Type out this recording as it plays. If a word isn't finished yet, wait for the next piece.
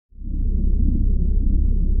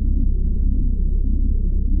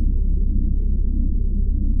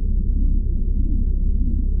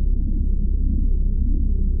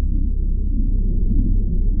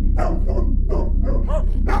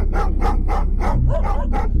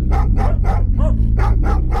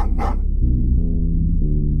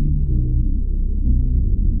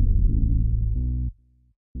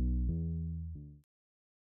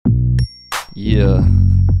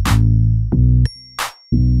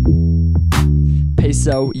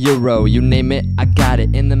peso, euro, you name it, I got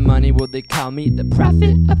it. In the money, well they call me the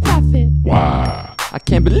prophet, a prophet. Wow. I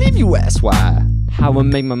can't believe you asked why. How I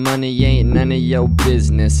make my money ain't none of your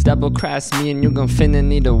business. Double cross me and you gon' finna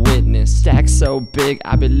need a witness. Stack so big,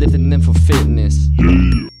 I be lifting them for fitness.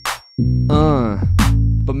 Yeah.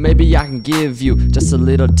 But maybe I can give you just a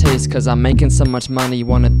little taste, cause I'm making so much money you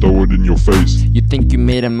wanna Throw it in your face. You think you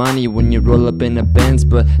made a money when you roll up in a Benz,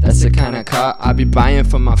 but that's the kind of car I be buying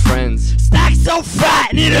for my friends. Stack so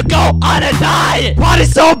fat, need to go on a diet. Party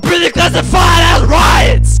so busy cause of fine ass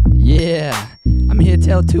riots. Yeah, I'm here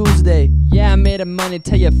till Tuesday. Yeah, I made a money.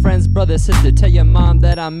 Tell your friends, brother, sister. Tell your mom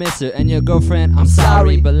that I miss her. And your girlfriend, I'm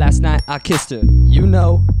sorry, but last night I kissed her. You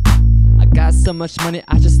know, I got so much money,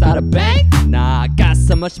 I just started a bank. Nah, I got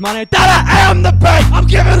so much money that I am the bank. I'm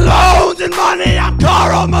giving loans and money, I'm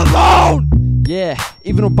Carl Malone. Yeah,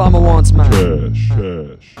 even Obama wants mine. Cash.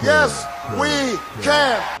 Yes, we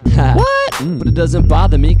can. What? But it doesn't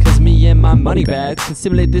bother me, cause me and my money bags can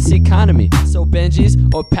stimulate this economy. So Benjis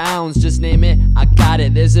or pounds, just name it, I got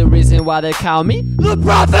it. There's a reason why they call me the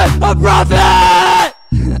prophet, a prophet.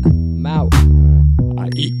 I'm out. I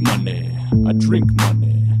eat money, I drink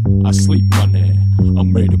money, I sleep money,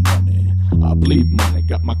 I'm made of money, I bleed money,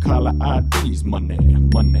 got my collar IDs, money,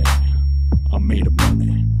 money, I'm made of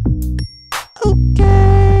money.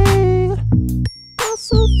 Okay,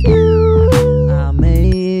 so few. I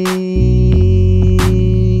make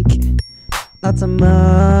lots of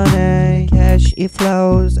money. Cash, it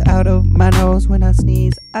flows out of my nose when I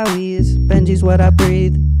sneeze. I wheeze. Benji's what I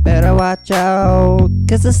breathe. Better watch out,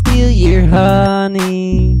 cause I steal your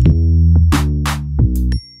honey.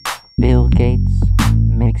 Bill Gates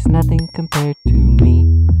makes nothing compared to me.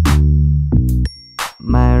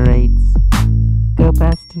 My rates go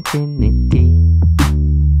past infinity.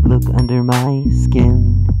 Look under my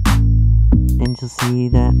skin and you'll see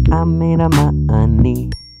that I'm made of money.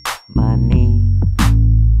 Money,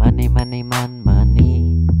 money, money, man,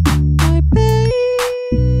 money. I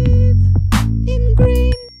bathe in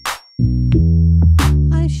green.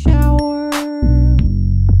 I shower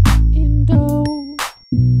in dough.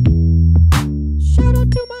 Shout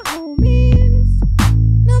out to my homies.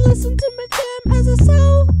 Now listen to me jam as a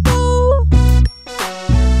solo.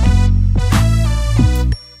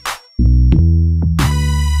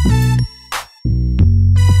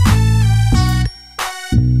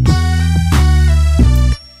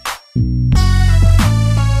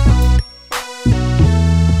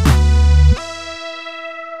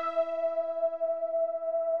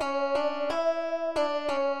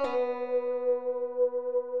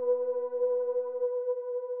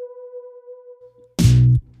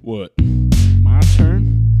 What? My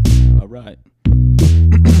turn? Alright.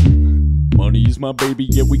 Money is my baby,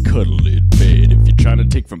 yeah, we cuddle in bed. If you're trying to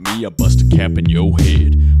take from me, I bust a cap in your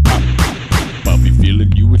head. Pop, I'll be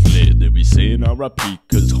feeling you with lead. They'll be saying R.I.P.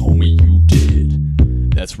 cause homie, you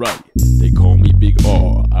dead. That's right, they call me Big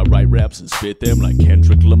R. I write raps and spit them like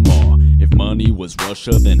Kendrick Lamar. If money was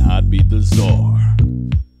Russia, then I'd be the czar.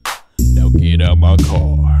 Now get out my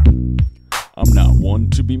car. I'm not one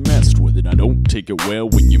to be messed with, and I don't take it well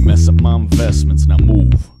when you mess up my investments. Now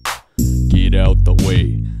move, get out the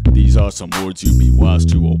way. These are some words you'd be wise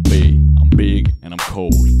to obey. I'm big and I'm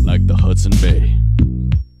cold, like the Hudson Bay.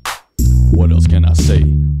 What else can I say?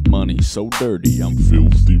 Money so dirty, I'm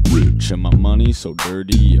filthy rich, and my money so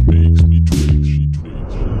dirty it makes me twitch.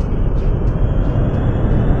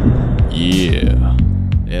 Yeah,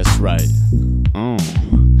 that's right.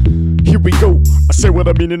 Here we go. I say what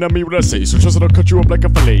I mean and I mean what I say. So trust that I'll cut you up like a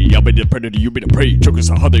fillet. I'll be the predator, you be the prey. Chokers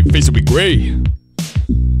are hard, their face will be gray.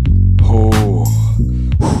 Oh,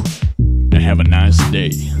 now have a nice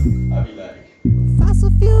day. I'll be back. Fossil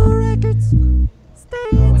fuel records.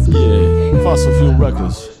 Yeah, Fossil Fuel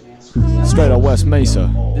Records. Straight out West Mesa.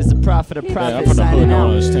 This is the prophet of Yeah, I'm prophets from the hood, signing no out.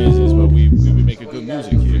 understands this, but we be making good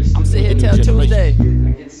music here. I'm sitting here New till generation.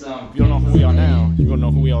 Tuesday. If you don't know who we are now, you're gonna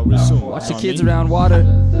know who we are real soon. Watch You the know kids what I around water.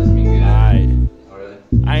 mean? Alright.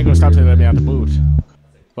 I ain't gonna stop till they let me out the booth.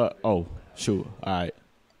 But, oh, sure. Alright.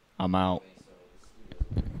 I'm out.